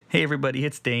Hey everybody,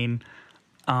 it's Dane.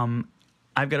 I've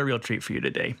got a real treat for you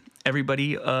today.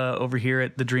 Everybody over here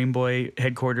at the Dream Boy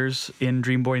headquarters in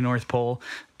Dream Boy North Pole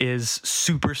is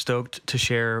super stoked to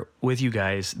share with you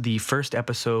guys the first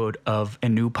episode of a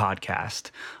new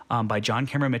podcast by John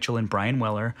Cameron Mitchell and Brian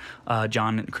Weller.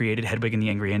 John created Hedwig and the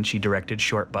Angry Inch. He directed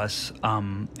Short Bus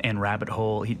and Rabbit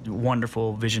Hole.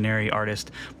 Wonderful visionary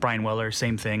artist. Brian Weller,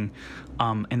 same thing.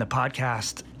 And the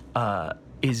podcast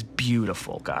is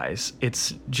beautiful, guys.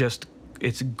 It's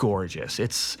gorgeous.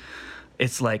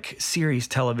 It's like series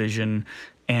television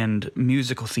and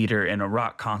musical theater and a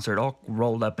rock concert all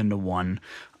rolled up into one.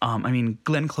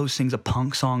 Glenn Close sings a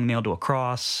punk song nailed to a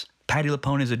cross. Patti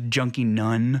LuPone is a junkie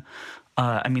nun.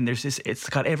 It's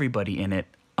got everybody in it.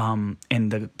 And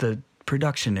the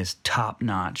production is top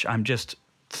notch. I'm just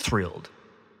thrilled.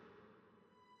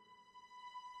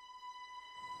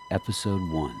 Episode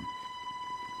 1.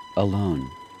 Alone.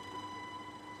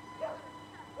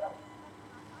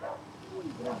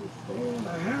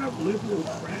 I have liberal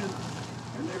friends,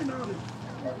 and they're not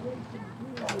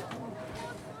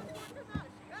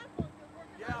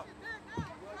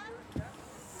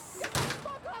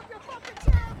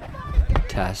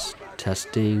as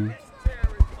Testing.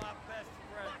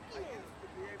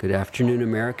 Good afternoon,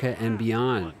 America and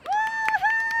beyond.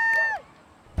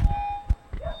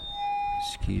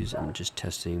 Excuse, I'm just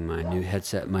testing my new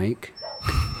headset mic.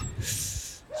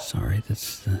 Sorry,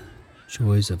 that's the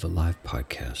joys of a live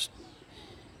podcast.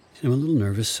 And I'm a little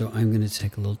nervous, so I'm going to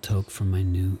take a little toke from my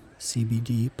new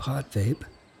CBD pot vape,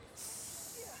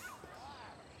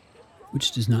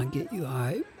 which does not get you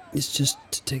high. It's just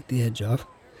to take the edge off.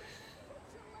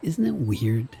 Isn't it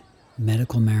weird?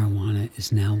 Medical marijuana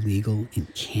is now legal in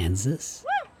Kansas.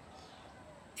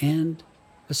 And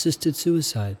assisted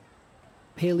suicide.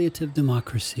 Palliative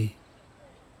democracy.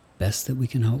 Best that we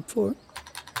can hope for.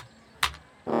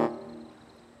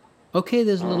 Okay,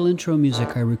 there's a little intro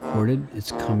music I recorded.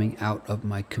 It's coming out of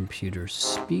my computer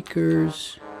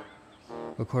speakers.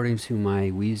 According to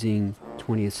my wheezing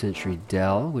 20th century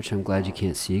Dell, which I'm glad you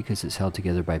can't see because it's held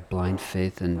together by blind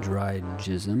faith and dried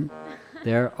jism.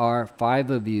 There are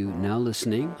 5 of you now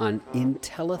listening on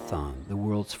Intelliathon, the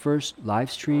world's first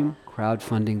live stream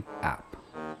crowdfunding app.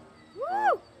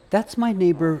 Woo! That's my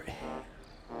neighbor.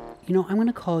 I'm going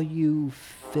to call you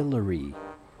Fillery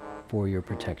for your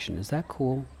protection. Is that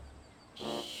cool?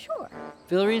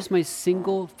 Valerie is my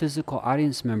single physical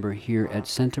audience member here at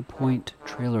Centerpoint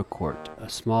Trailer Court, a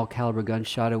small caliber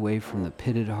gunshot away from the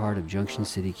pitted heart of Junction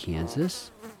City,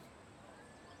 Kansas.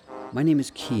 My name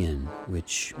is Cian,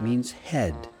 which means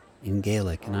head in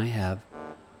Gaelic, and I have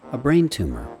a brain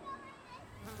tumor.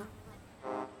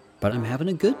 But I'm having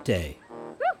a good day.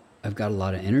 I've got a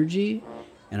lot of energy,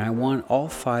 and I want all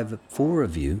 4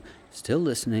 of you still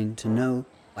listening to know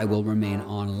I will remain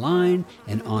online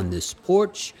and on this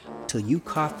porch till you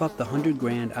cough up the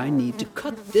 $100,000 I need to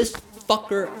cut this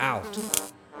fucker out.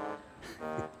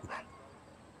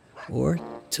 Or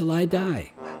till I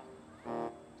die.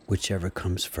 Whichever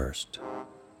comes first.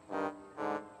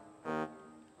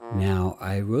 Now,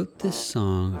 I wrote this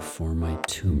song for my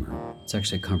tumor. It's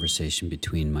actually a conversation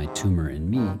between my tumor and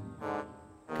me,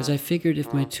 because I figured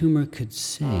if my tumor could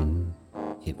sing,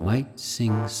 it might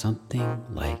sing something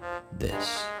like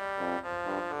this.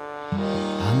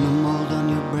 I'm the mold on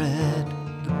your bread,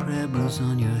 the prayer bruise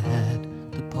on your head,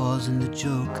 the pause in the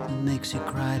joke that makes you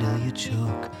cry till you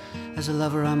choke. As a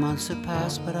lover I'm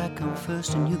unsurpassed, but I come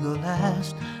first and you go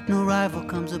last. No rival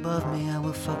comes above me, I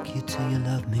will fuck you till you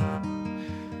love me.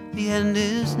 The end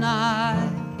is nigh,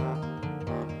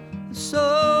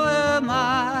 so am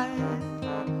I.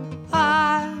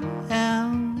 I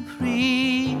am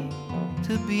free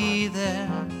to be there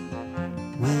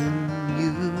when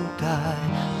you die.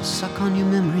 I'll suck on your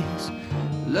memories,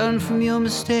 learn from your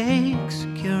mistakes,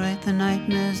 curate the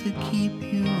nightmares that keep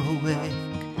you awake.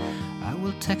 I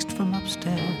will text from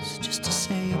upstairs just to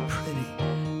say you're pretty.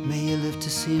 May you live to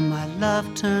see my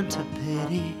love turn to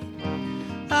pity.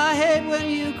 I hate when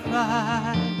you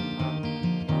cry,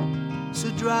 so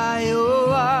dry your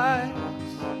eyes.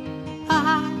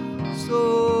 I'm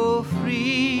so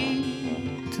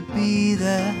free to be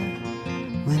there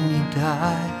when you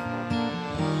die.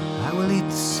 I will eat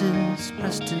the sins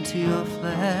pressed into your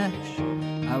flesh.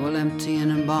 I will empty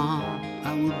and embalm,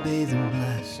 I will bathe and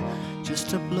bless. Just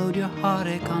upload your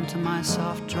heartache onto my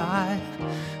soft drive.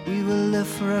 We will live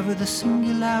forever, the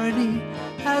singularity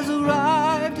has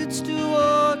arrived. It's do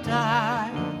or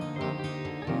die.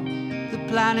 The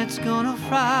planet's gonna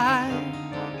fry,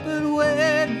 but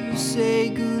when you say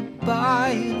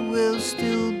goodbye, it will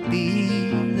still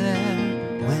be there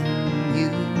when you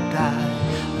die.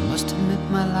 I must admit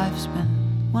my life's been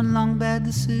one long bad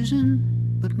decision,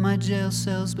 but my jail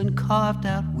cell's been carved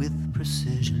out with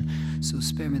precision. So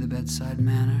spare me the bedside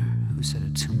manner, who said a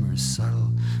tumor is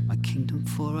subtle, my kingdom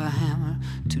for a hammer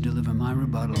to deliver my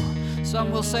rebuttal.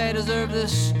 Some will say I deserve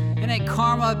this, it ain't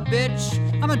karma, bitch.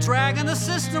 I'm a drag in the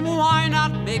system, why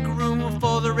not make room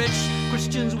for the rich?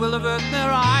 Christians will avert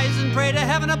their eyes and pray to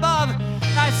heaven above.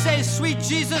 I say, sweet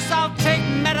Jesus, I'll take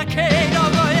Medicaid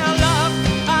over your love.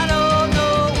 I don't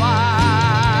know why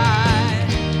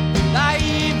I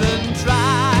even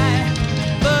try,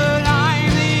 but I'm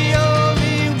the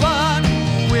only one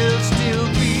who will still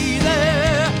be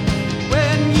there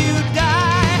when you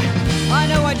die. I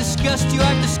know I discussed you,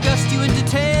 I've discussed you in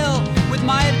detail with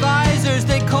my advisors.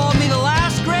 They called me the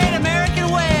last great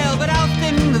American whale, but I'll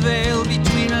thin the veil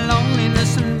between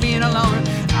loneliness and being alone.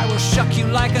 I will shuck you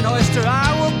like an oyster,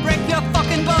 I will break your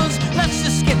fucking bones. Let's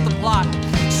just skip the plot,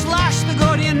 slash the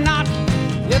Gordian knot.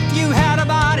 If you had a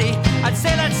body, I'd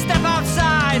say let's step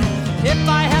outside. If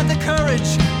I had the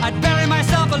courage, I'd bury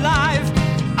myself alive.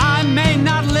 I may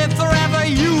not live forever,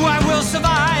 you I will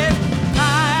survive.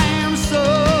 I'm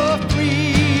so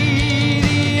free,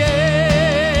 the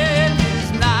end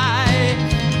is nigh.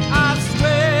 I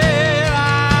swear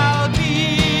I'll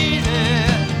be there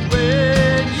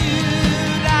when you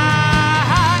die.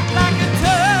 Like a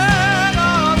turn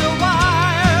on the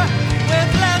wire,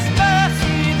 with less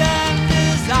mercy than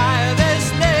desire. This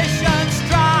nation's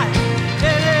trying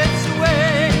in its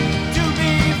way to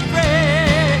be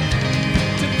free,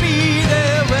 to be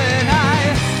there when I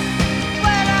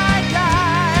die.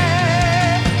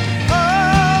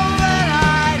 Oh, when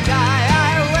I die,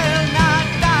 I will not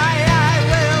die, I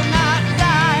will not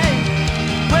die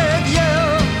with you.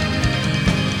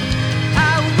 I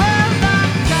will not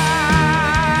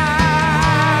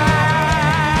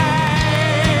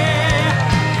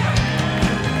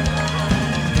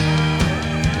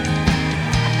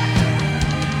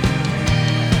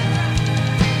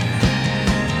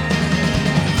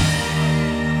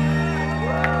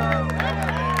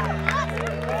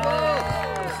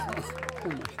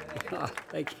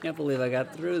I can't believe I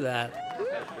got through that.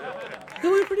 It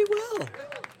went pretty well.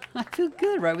 I feel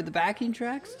good, right, with the backing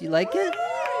tracks? Do you like it?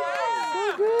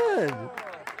 So good.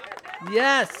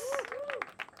 Yes.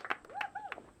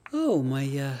 Oh,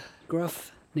 my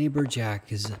gruff neighbor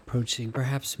Jack is approaching,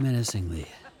 perhaps menacingly.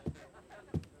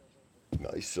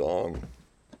 Nice song.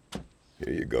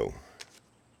 Here you go.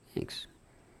 Thanks.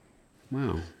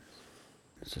 Wow.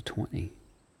 It's a 20.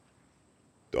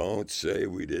 Don't say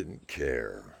we didn't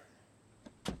care.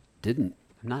 Didn't.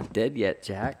 I'm not dead yet,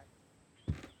 Jack.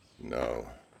 No,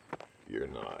 you're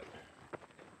not.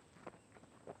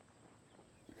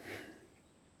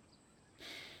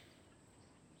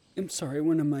 I'm sorry,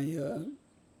 one of my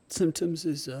symptoms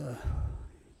is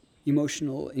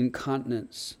emotional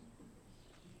incontinence.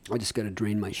 I just got to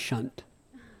drain my shunt.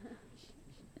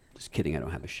 Just kidding, I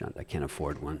don't have a shunt. I can't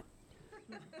afford one.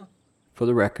 For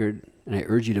the record, and I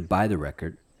urge you to buy the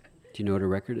record. Do you know what a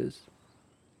record is?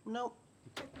 Nope.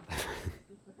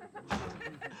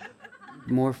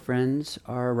 More friends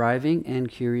are arriving and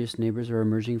curious neighbors are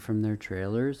emerging from their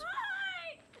trailers.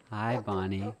 Hi,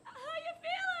 Bonnie. How you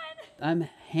feeling? I'm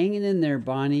hanging in there,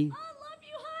 Bonnie. I love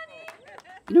you, honey.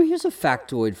 You know, here's a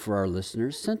factoid for our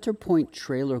listeners. Center Point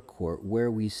Trailer Court,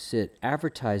 where we sit,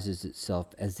 advertises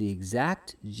itself as the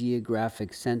exact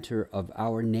geographic center of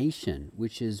our nation,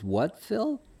 which is what,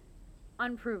 Phil?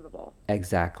 Unprovable.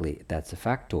 Exactly. That's a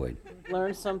factoid.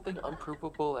 Learn something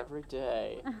unprovable every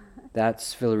day.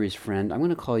 That's Hillari's friend. I'm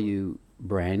going to call you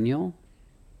Braniel.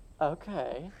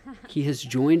 Okay. He has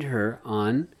joined her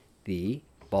on the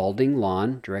balding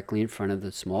lawn directly in front of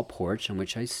the small porch on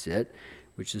which I sit,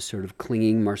 which is sort of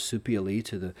clinging marsupially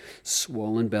to the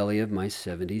swollen belly of my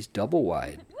 70s double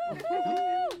wide.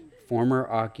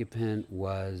 Former occupant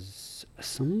was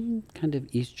some kind of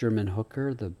East German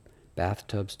hooker. The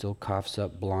bathtub still coughs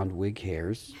up blonde wig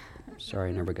hairs. Sorry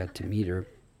I never got to meet her.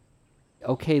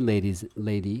 Okay,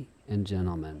 lady and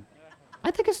gentlemen.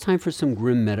 I think it's time for some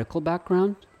grim medical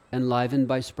background, enlivened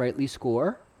by sprightly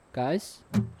score. Guys?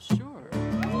 Sure.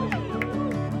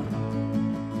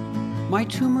 My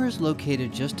tumor is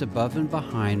located just above and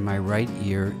behind my right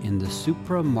ear in the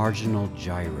supramarginal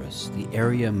gyrus, the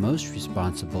area most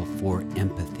responsible for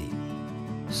empathy.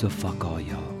 So fuck all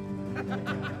y'all.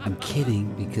 I'm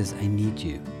kidding because I need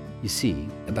you. You see,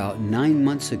 about 9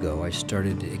 months ago, I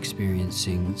started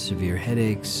experiencing severe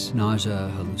headaches, nausea,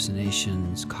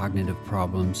 hallucinations, cognitive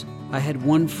problems. I had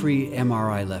one free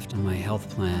MRI left on my health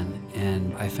plan,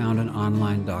 and I found an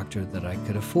online doctor that I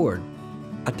could afford.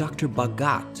 A Dr.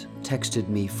 Bhagat texted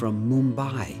me from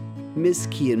Mumbai. Miss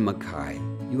Kian Mackay,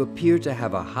 You appear to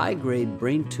have a high-grade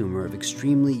brain tumor of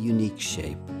extremely unique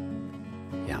shape.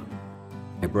 Yeah.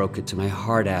 I broke it to my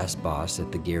hard-ass boss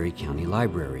at the Gary County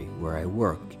Library, where I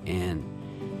work, and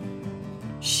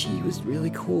she was really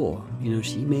cool.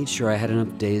 She made sure I had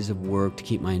enough days of work to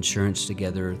keep my insurance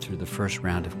together through the first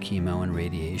round of chemo and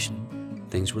radiation.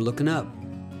 Things were looking up.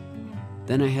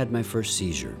 Then I had my first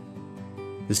seizure.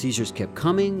 The seizures kept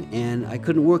coming, and I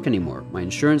couldn't work anymore. My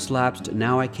insurance lapsed, and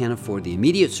now I can't afford the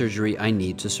immediate surgery I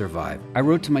need to survive. I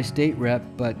wrote to my state rep,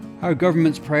 but our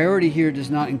government's priority here does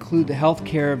not include the health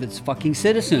care of its fucking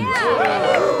citizens.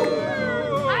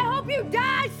 I hope you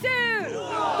die soon!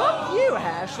 Fuck you,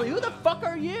 Ashley. Who the fuck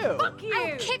are you? Fuck you!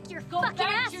 I'll kick your fucking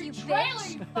ass, you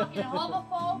bitch! You fucking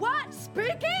homophobe! What?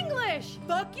 Speak English!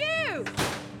 Fuck you!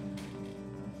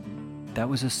 That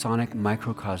was a sonic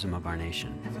microcosm of our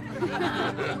nation.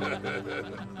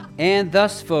 And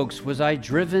thus, folks, was I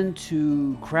driven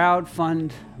to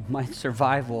crowdfund my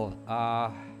survival.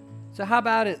 So how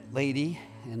about it, lady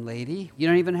and lady? You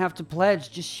don't even have to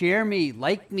pledge. Just share me,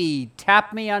 like me,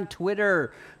 tap me on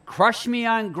Twitter, crush me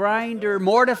on Grindr,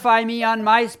 mortify me on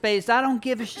MySpace. I don't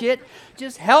give a shit.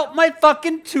 Just help my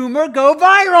fucking tumor go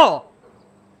viral.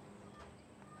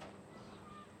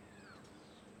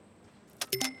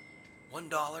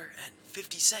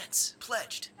 $1.50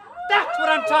 pledged. That's what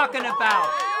I'm talking about.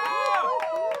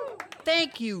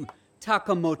 Thank you,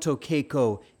 Takamoto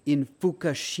Keiko in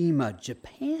Fukushima,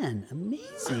 Japan.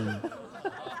 Amazing.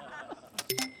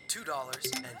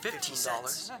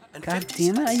 $2.15 and God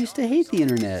damn it, I used to hate the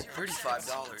internet.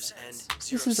 $35 and 0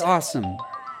 This is awesome.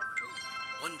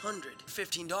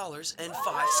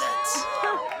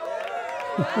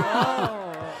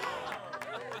 $115.05.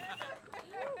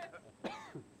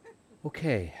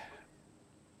 Okay.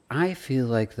 I feel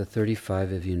like the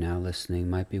 35 of you now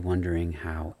listening might be wondering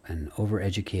how an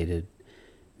overeducated,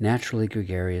 naturally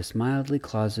gregarious, mildly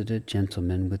closeted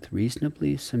gentleman with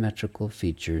reasonably symmetrical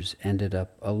features ended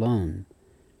up alone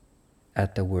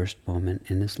at the worst moment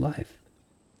in his life.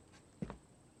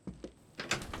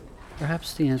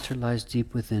 Perhaps the answer lies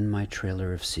deep within my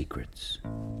trailer of secrets.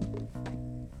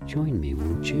 Join me,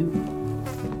 won't you?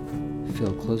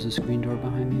 Phil, close the screen door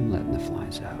behind me. I'm letting the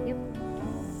flies out. Yep.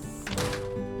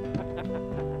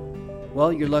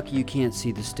 Well, you're lucky you can't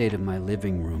see the state of my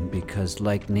living room because,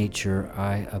 like nature,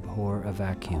 I abhor a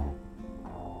vacuum.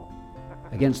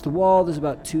 Against the wall, there's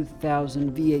about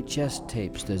 2,000 VHS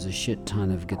tapes. There's a shit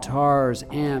ton of guitars,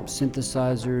 amps,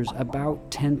 synthesizers. About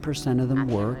 10% of them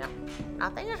work.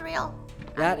 Nothing is real.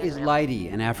 That is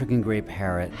Lighty, an African gray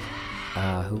parrot,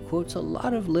 who quotes a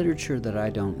lot of literature that I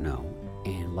don't know.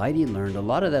 And Lighty learned a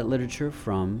lot of that literature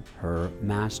from her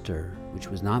master, which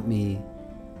was not me.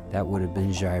 That would have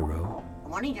been Gyro.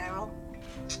 Morning, Gyro.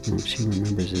 Oh, she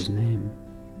remembers his name.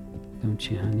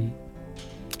 Don't you, honey?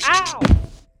 Ow!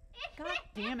 God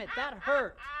damn it, that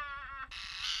hurt.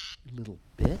 Little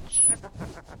bitch.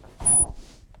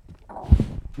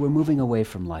 We're moving away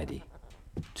from Lighty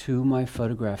to my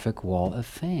photographic wall of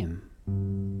fame.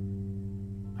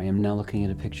 I am now looking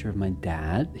at a picture of my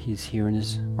dad. He's here in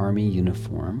his army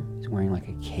uniform. He's wearing like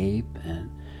a cape and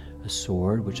a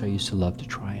sword, which I used to love to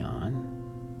try on.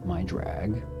 My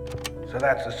drag. So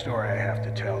that's the story I have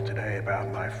to tell today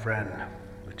about my friend,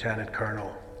 Lieutenant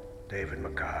Colonel David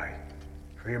Mackay.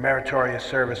 For your meritorious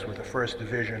service with the 1st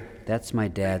Division. That's my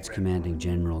dad's commanding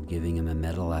general giving him a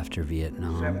medal after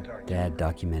Vietnam. Dad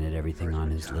documented everything on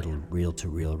his little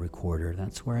reel-to-reel recorder.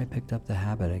 That's where I picked up the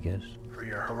habit, I guess. For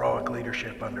your heroic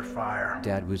leadership under fire.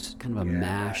 Dad was kind of a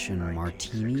mash and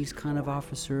martinis kind of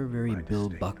officer, very Bill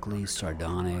Buckley,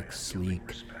 sardonic,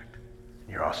 sleek.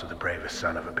 You're also the bravest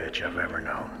son of a bitch I've ever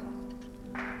known.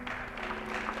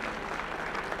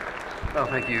 Well,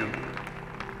 thank you.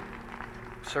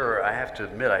 Sir, I have to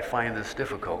admit I find this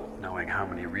difficult, knowing how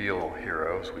many real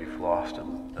heroes we've lost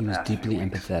in the He was past deeply few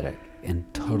weeks. empathetic and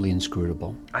totally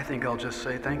inscrutable, I think I'll just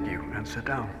say thank you and sit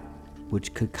down.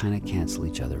 which could kind of cancel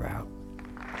each other out.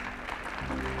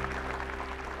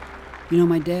 You know,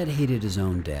 my dad hated his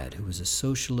own dad, who was a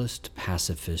socialist,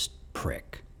 pacifist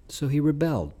prick. So he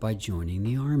rebelled by joining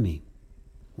the army.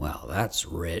 Well, that's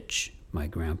rich, my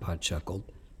grandpa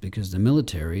chuckled, because the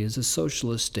military is a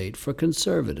socialist state for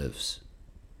conservatives.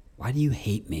 Why do you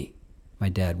hate me? My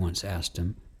dad once asked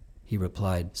him. He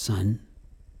replied, son,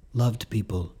 loved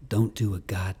people don't do a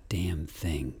goddamn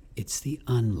thing. It's the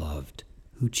unloved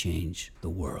who change the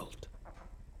world.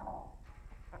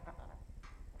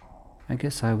 I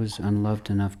guess I was unloved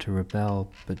enough to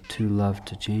rebel, but too loved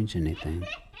to change anything.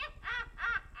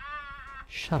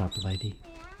 Shut up, lady.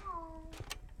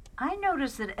 I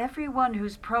notice that everyone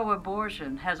who's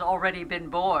pro-abortion has already been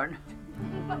born.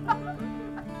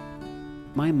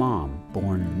 My mom,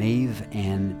 born Maeve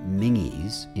Ann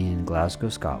Mingies in Glasgow,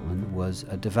 Scotland, was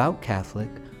a devout Catholic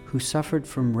who suffered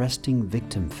from resting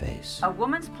victim face. A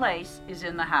woman's place is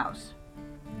in the House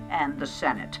and the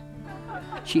Senate.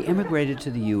 She immigrated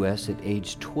to the U.S. at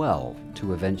age 12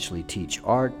 to eventually teach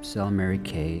art, sell Mary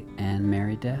Kay, and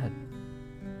marry Dad.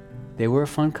 They were a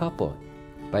fun couple.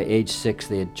 By age 6,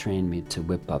 they had trained me to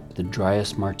whip up the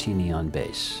driest martini on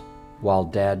bass. While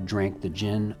Dad drank the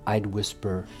gin, I'd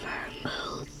whisper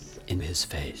in his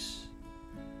face.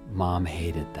 Mom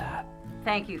hated that.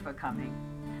 Thank you for coming.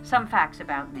 Some facts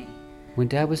about me. When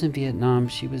Dad was in Vietnam,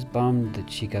 she was bummed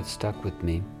that she got stuck with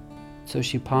me. So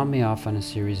she palmed me off on a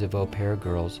series of au pair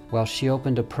girls while she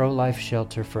opened a pro-life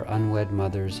shelter for unwed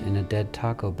mothers in a dead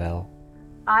Taco Bell.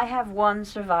 I have one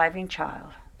surviving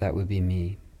child. That would be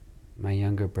me. My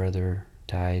younger brother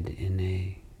died in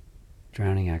a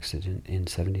drowning accident in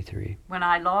 '73. When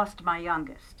I lost my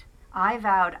youngest, I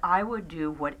vowed I would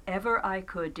do whatever I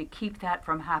could to keep that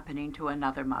from happening to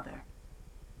another mother.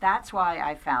 That's why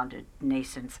I founded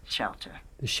Nascent's Shelter.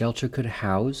 The shelter could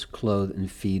house, clothe, and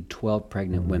feed 12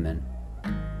 pregnant women.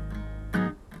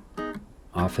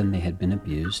 Often they had been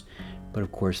abused, but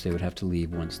of course they would have to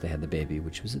leave once they had the baby,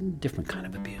 which was a different kind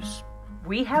of abuse.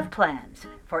 We have plans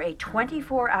for a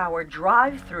 24-hour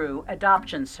drive-through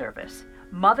adoption service.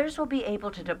 Mothers will be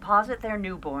able to deposit their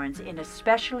newborns in a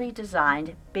specially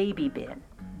designed baby bin,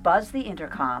 buzz the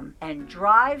intercom, and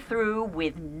drive through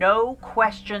with no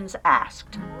questions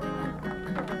asked.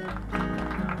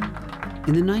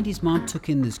 In the 90s, Mom took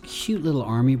in this cute little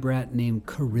army brat named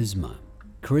Charisma.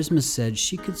 Charisma said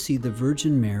she could see the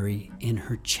Virgin Mary in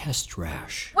her chest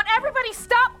rash. Would everybody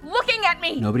stop looking at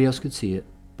me? Nobody else could see it,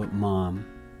 but Mom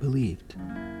believed.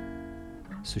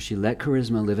 So she let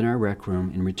Charisma live in our rec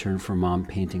room in return for Mom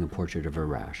painting a portrait of her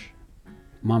rash.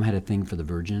 Mom had a thing for the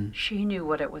Virgin. She knew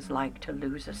what it was like to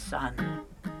lose a son.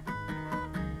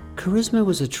 Charisma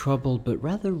was a troubled but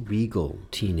rather regal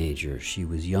teenager. She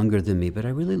was younger than me, but I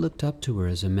really looked up to her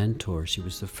as a mentor. She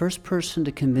was the first person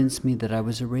to convince me that I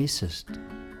was a racist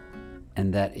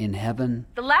and that in heaven...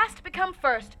 The last become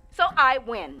first, so I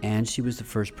win. And she was the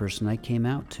first person I came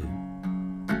out to.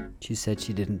 She said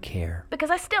she didn't care. Because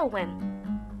I still win.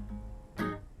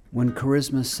 When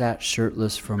Charisma sat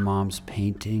shirtless for Mom's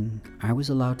painting, I was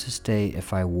allowed to stay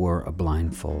if I wore a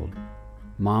blindfold.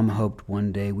 Mom hoped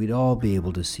one day we'd all be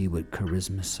able to see what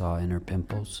Charisma saw in her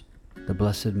pimples, the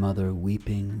Blessed Mother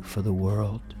weeping for the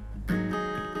world.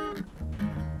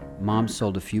 Mom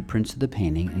sold a few prints of the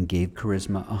painting and gave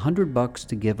Charisma $100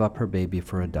 to give up her baby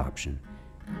for adoption.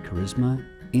 Charisma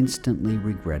instantly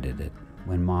regretted it.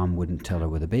 When Mom wouldn't tell her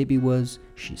where the baby was,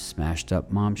 she smashed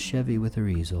up Mom's Chevy with her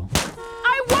easel.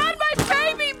 I want my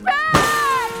baby back!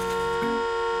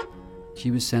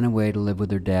 She was sent away to live with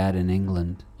her dad in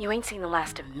England. You ain't seen the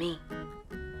last of me.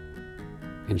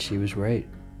 And she was right.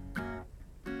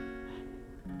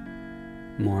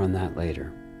 More on that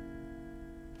later.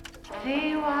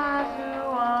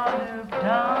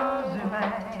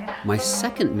 My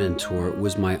second mentor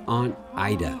was my Aunt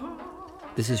Ida.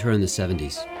 This is her in the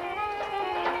 70s.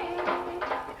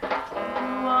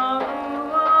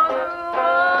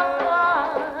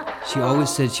 She always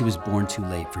said she was born too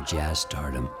late for jazz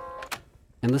stardom.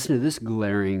 And listen to this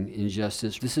glaring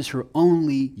injustice. This is her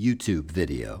only YouTube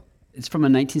video. It's from a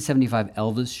 1975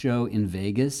 Elvis show in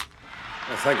Vegas.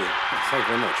 Oh, thank you. Thank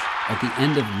you very much. At the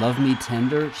end of Love Me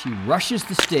Tender, she rushes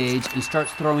the stage and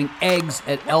starts throwing eggs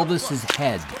at Elvis's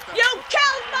head. You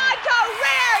killed my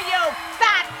career, you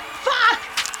fat fuck!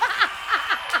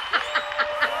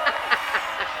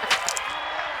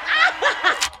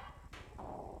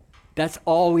 That's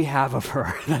all we have of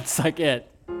her. That's like it.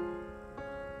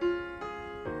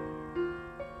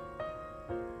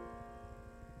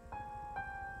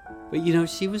 But you know,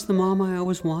 she was the mom I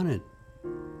always wanted.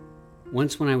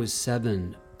 Once when I was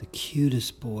 7, the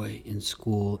cutest boy in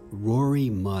school, Rory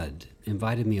Mudd,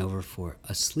 invited me over for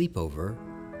a sleepover.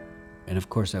 And of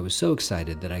course, I was so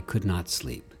excited that I could not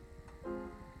sleep.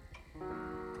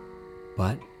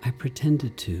 But I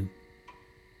pretended to.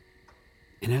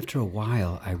 And after a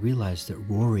while, I realized that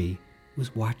Rory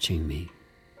was watching me.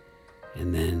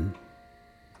 And then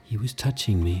he was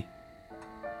touching me.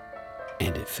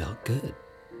 And it felt good.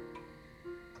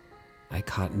 I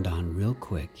cottoned on real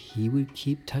quick. He would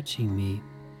keep touching me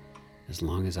as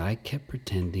long as I kept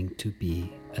pretending to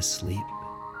be asleep.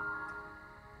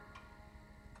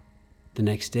 The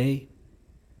next day,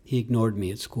 he ignored me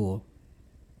at school.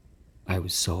 I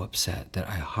was so upset that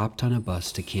I hopped on a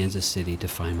bus to Kansas City to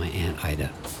find my Aunt Ida.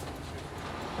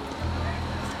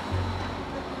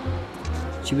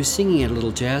 She was singing at a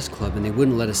little jazz club and they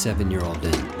wouldn't let a 7-year-old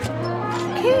in.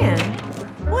 Ken,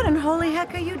 what in holy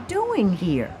heck are you doing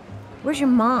here? Where's your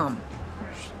mom?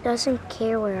 She doesn't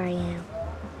care where I am.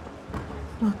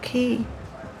 Well, Key,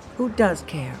 who does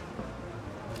care?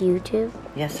 You do?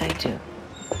 Yes, I do.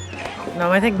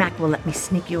 No, I think Mac will let me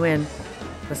sneak you in.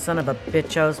 The son of a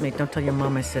bitch owes me. Don't tell your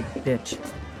mom I said bitch.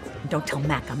 And don't tell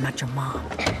Mac I'm not your mom.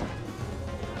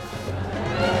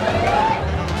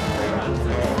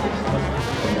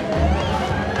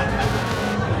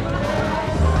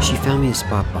 She found me a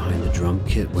spot behind the drum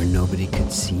kit where nobody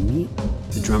could see me.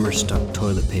 The drummer stuck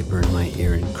toilet paper in my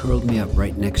ear and curled me up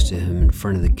right next to him in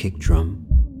front of the kick drum.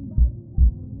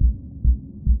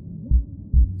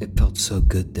 It felt so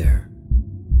good there,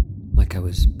 like I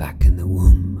was back in the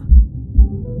womb.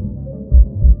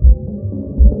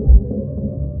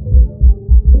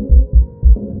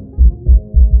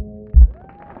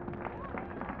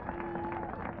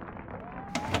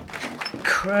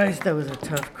 Christ, that was a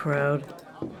tough crowd.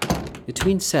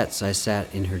 Between sets, I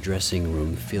sat in her dressing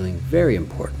room feeling very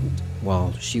important,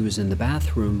 while she was in the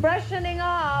bathroom. Freshening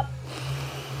up.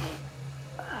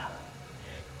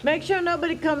 Make sure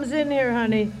nobody comes in here,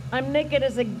 honey. I'm naked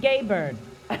as a gay bird.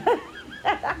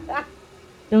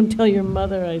 Don't tell your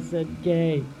mother I said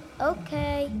gay.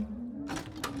 Okay.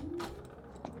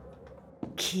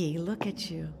 Key, look at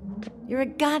you. You're a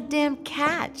goddamn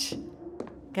catch.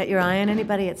 Got your eye on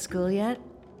anybody at school yet?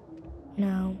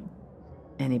 No.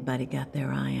 Anybody got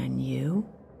their eye on you?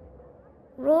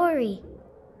 Rory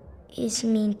is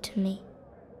mean to me.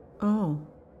 Oh.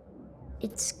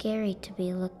 It's scary to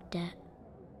be looked at.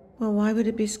 Well, why would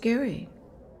it be scary?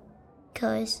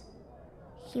 'Cause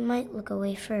he might look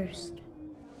away first.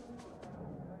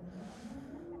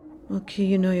 Well, Key,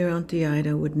 you know your Auntie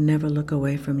Ida would never look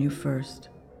away from you first.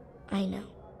 I know.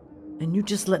 And you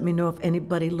just let me know if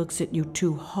anybody looks at you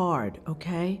too hard,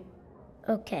 okay?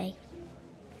 Okay.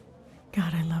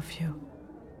 God, I love you.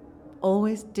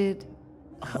 Always did.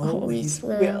 Always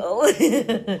will.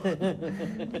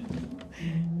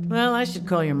 Well, I should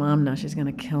call your mom now. She's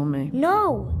gonna kill me.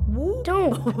 No!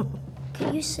 Don't!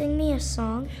 Could you sing me a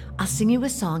song? I'll sing you a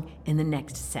song in the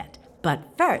next set. But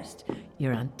first,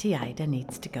 your Auntie Ida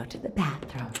needs to go to the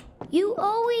bathroom. You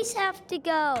always have to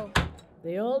go.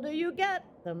 The older you get,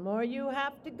 the more you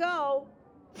have to go.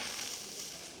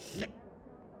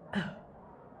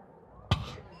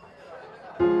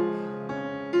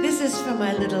 This is for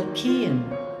my little Kean.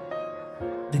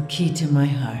 The key to my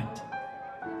heart.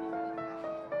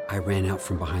 I ran out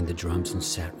from behind the drums and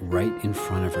sat right in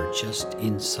front of her, just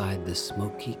inside the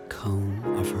smoky cone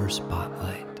of her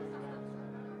spotlight.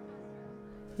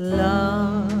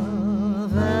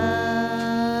 Love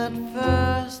at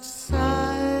first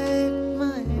sight,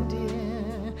 my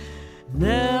dear.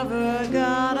 Never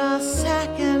got a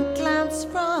second glance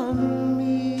from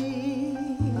me.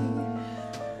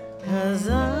 'Cause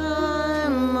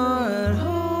I'm more at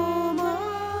home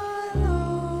alone.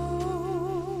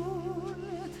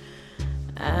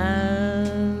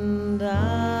 And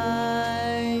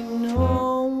I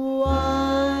know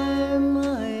why,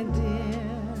 my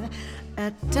dear.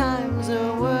 At times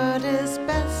a word is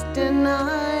best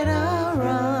denied a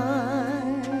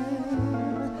rhyme.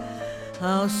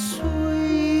 How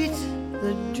sweet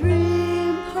the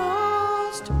dream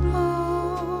postponed.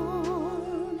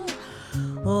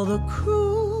 All the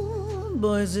cruel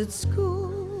boys at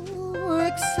school were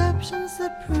exceptions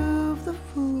that prove the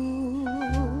fool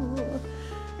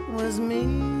was me.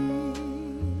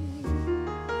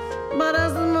 But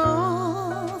as the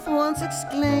moth once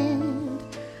exclaimed,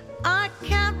 I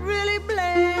can't really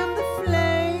blame the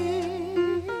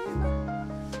flame,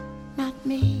 not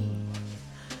me.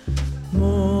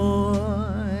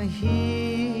 More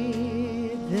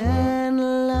heat than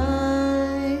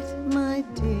light, my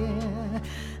dear.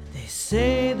 They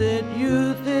say that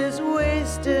youth is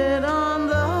wasted on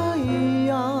the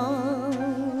young,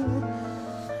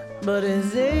 but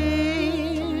is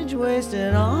age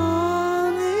wasted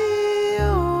on the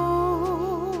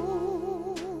old?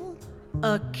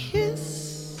 A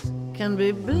kiss can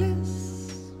be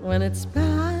bliss when it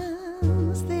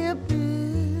spans the abyss.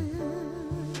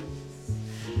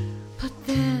 But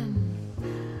then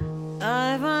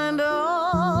I find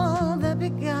all that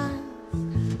beguiles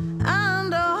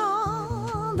and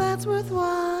all that's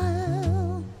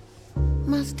worthwhile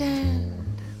must end.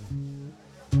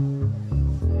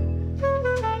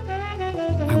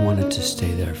 I wanted to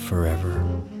stay there forever,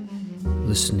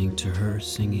 listening to her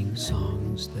singing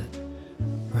songs that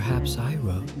perhaps I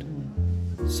wrote,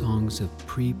 songs of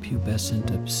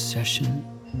prepubescent obsession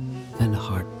and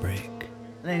heartbreak.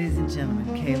 Ladies and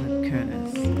gentlemen, Caleb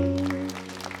Curtis.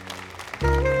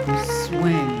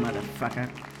 Swing, motherfucker.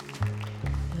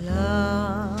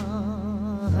 Love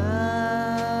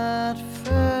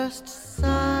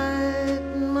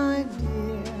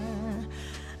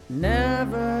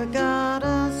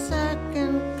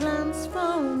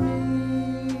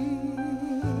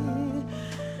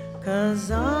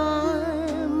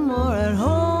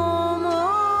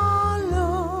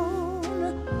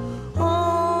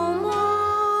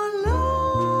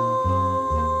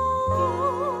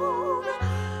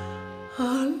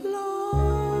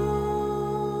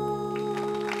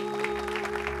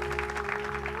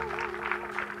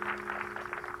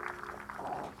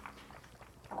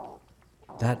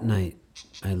That night,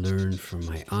 I learned from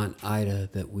my Aunt Ida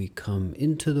that we come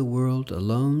into the world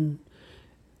alone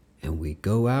and we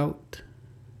go out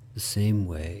the same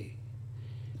way.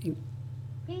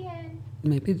 Ian.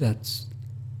 Maybe that's...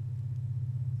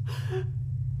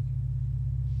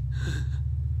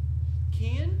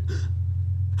 Kian?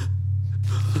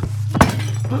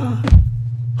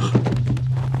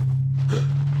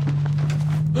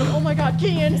 Oh my god,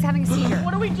 Kian! He's having a seizure.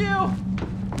 What do we do?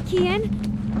 Kian?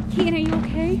 Kian, are you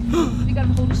okay? We gotta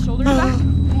hold his shoulders back.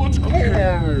 What's going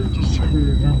on?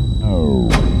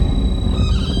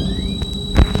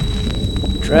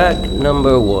 Track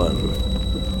number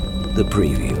 1. The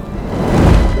preview.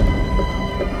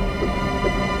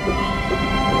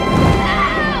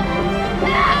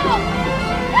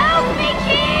 Help me,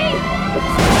 Keith!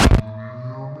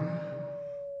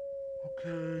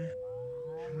 Okay.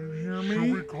 Can you hear me?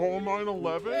 Should we call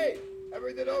 911? Hey,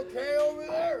 everything okay over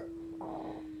there?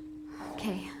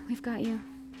 Okay, we've got you.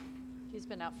 He's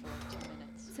been out for like 2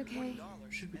 minutes. It's okay.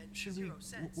 Should we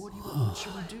what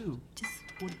should we do?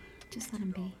 Just let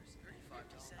him be.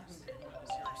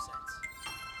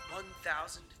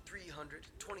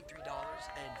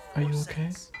 $1,323.04. Are you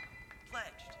okay?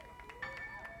 Pledged.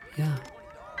 Yeah.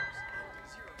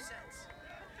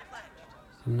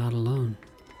 I'm not alone.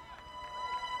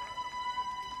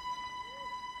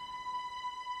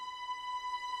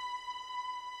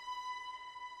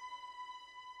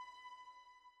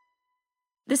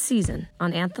 This season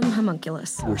on Anthem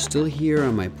Homunculus. We're still here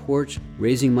on my porch,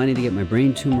 raising money to get my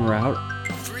brain tumor out.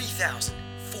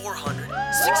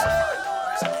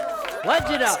 $3,465. Pledge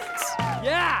it up!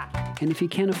 Yeah! And if you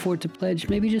can't afford to pledge,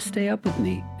 maybe just stay up with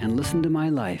me and listen to my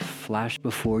life flash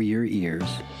before your ears.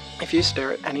 If you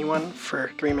stare at anyone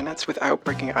for 3 minutes without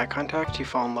breaking eye contact, you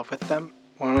fall in love with them.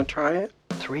 Want to try it?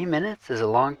 3 minutes is a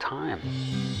long time.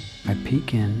 I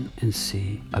peek in and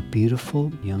see a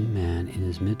beautiful young man in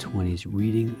his mid-20s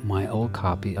reading my old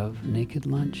copy of Naked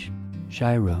Lunch.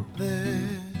 Shiro.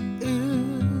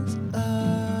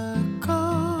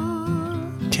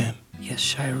 Ken. Yes,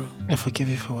 Shiro. I forgive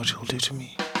you for what you'll do to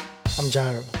me. I'm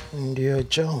Gyro, and you're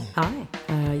Joan. Hi.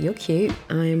 You're cute.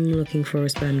 I'm looking for a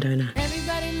sperm donor.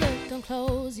 Everybody look, don't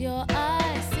close your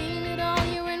eyes. Seen it all,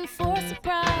 you're in for a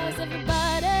surprise. Everybody.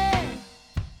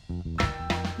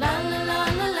 La la la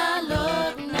la la,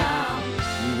 look now.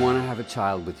 We want to have a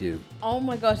child with you. Oh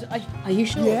my gosh, Are you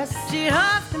sure? yes. She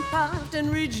huffed and puffed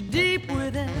and reached deep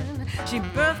within. She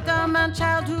birthed a man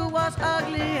child who was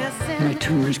ugly as sin. My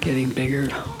tumor's getting bigger.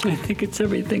 I think it's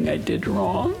everything I did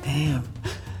wrong. Damn,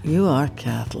 you are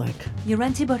Catholic. Your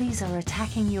antibodies are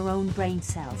attacking your own brain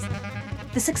cells.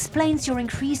 This explains your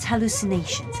increased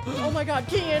hallucinations. Oh my god,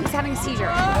 Kian! He's having a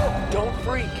seizure. Don't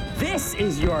freak. This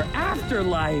is your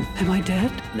afterlife. Am I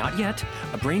dead? Not yet.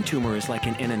 A brain tumor is like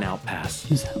an in and out pass.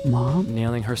 Is that Mom?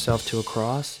 Nailing herself to a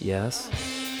cross, yes.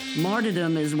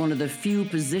 Martyrdom is one of the few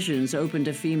positions open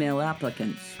to female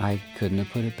applicants. I couldn't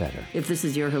have put it better. If this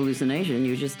is your hallucination,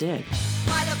 you just did.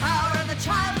 By the power of the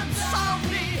child that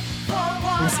solved me for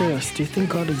I'm serious, do you think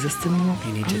God exists anymore?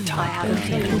 You need to talk I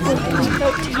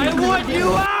want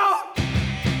you out!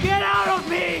 Get out of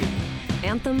me!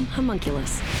 Anthem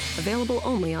Homunculus. Available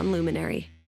only on Luminary.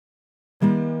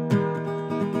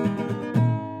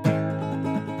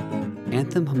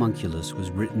 Anthem Homunculus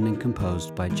was written and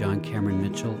composed by John Cameron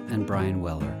Mitchell and Brian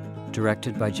Weller.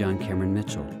 Directed by John Cameron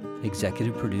Mitchell.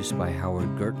 Executive produced by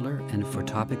Howard Gertler and for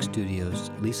Topic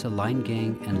Studios, Lisa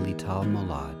Leingang and Lital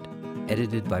Molad.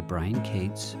 Edited by Brian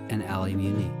Cates and Ali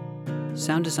Muni.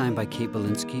 Sound designed by Kate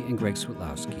Belinsky and Greg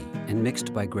Switlowski, and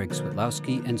mixed by Greg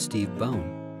Switlowski and Steve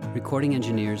Bone. Recording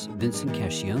engineers Vincent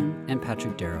Cascione and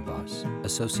Patrick Darabos.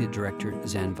 Associate Director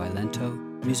Zan Violento.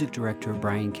 Music Director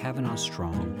Brian Kavanaugh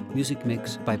Strong. Music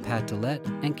mix by Pat Dillette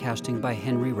and casting by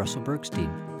Henry Russell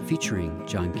Bergstein. Featuring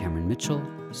John Cameron Mitchell,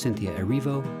 Cynthia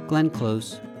Erivo, Glenn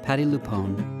Close, Patty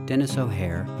Lupone, Dennis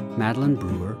O'Hare, Madeline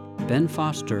Brewer, Ben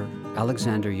Foster,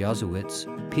 Alexander Yazowitz,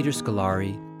 Peter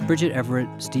Scolari, Bridget Everett,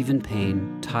 Stephen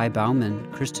Payne, Ty Bauman,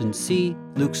 Kristen C.,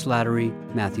 Luke Slattery,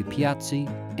 Matthew Piazzi,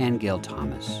 and Gail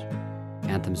Thomas.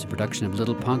 Anthem is a production of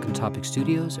Little Punk and Topic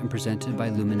Studios and presented by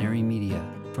Luminary Media.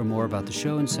 For more about the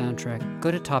show and soundtrack,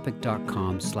 go to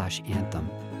topic.com/anthem.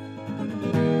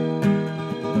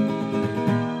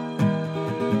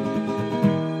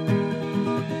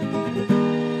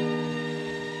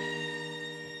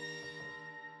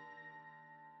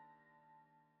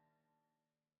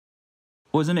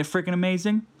 Wasn't it freaking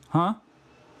amazing? Huh?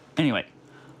 Anyway,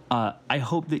 I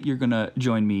hope that you're going to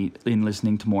join me in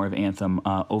listening to more of Anthem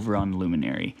over on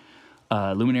Luminary.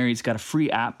 Luminary's got a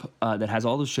free app that has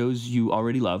all the shows you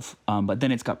already love, but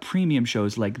then it's got premium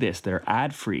shows like this that are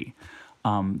ad-free.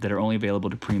 that are only available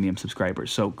to premium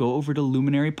subscribers. So go over to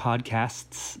Luminary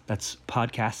Podcasts, that's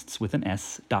podcasts with an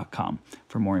S.com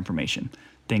for more information.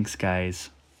 Thanks, guys.